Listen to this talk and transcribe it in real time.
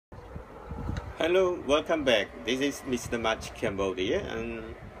Hello, welcome back. This is Mr. Match Cambodia,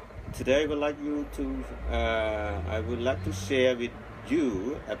 and today I would like to share with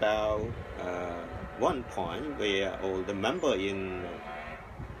you about one point where all the members in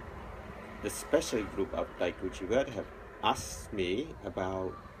the special group of Thai culture have asked me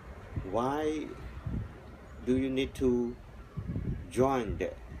about why do you need to join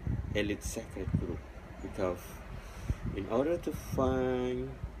the elite secret group, because in order to find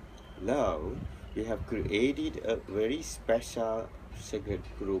love, we have created a very special secret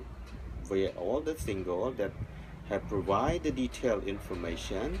group where all the singles that have provided detailed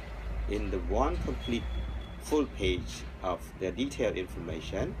information in the one complete full page of their detailed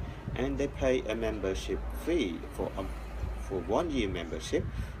information, and they pay a membership fee for 1 year membership.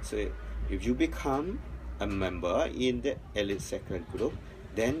 So if you become a member in the elite secret group,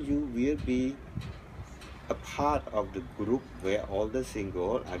 then you will be a part of the group where all the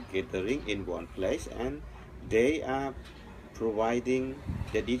singles are gathering in one place, and they are providing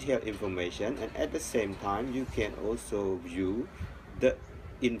the detailed information, and at the same time you can also view the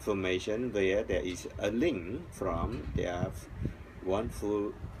information where there is a link from their one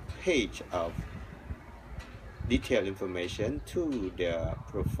full page of detailed information to their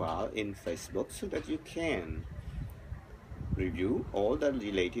profile in Facebook, so that you can review all the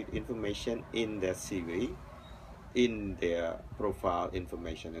related information in their CV in their profile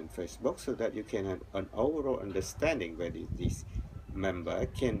information in Facebook, so that you can have an overall understanding whether this member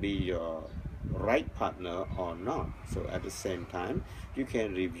can be your right partner or not. So at the same time, you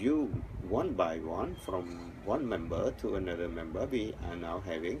can review one by one from one member to another member. We are now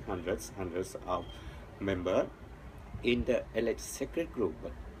having hundreds of members in the elite secret group.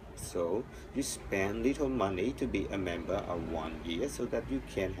 So you spend little money to be a member of 1 year, so that you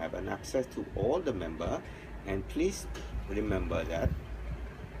can have an access to all the member. And please remember that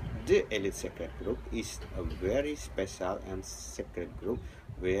the elite secret group is a very special and secret group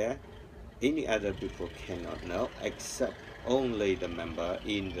where any other people cannot know, except only the member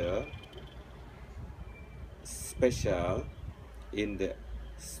in the special in the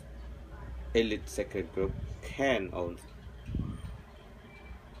elite secret group can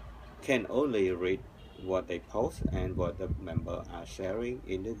only read what they post and what the members are sharing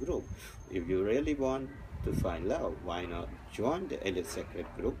in the group. If you really want to find love, why not join the elite secret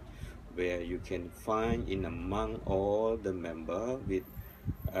group, where you can find in among all the members with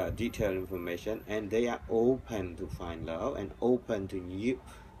detailed information, and they are open to find love and open to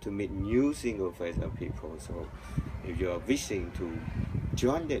meet new single face of people. So if you are wishing to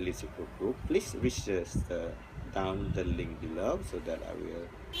join the elite secret group, please register down the link below, so that I will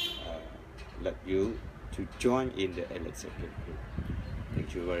let you to join in the elite secret group.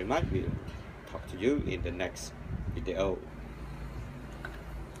 Thank you very much. We'll talk to you in the next video.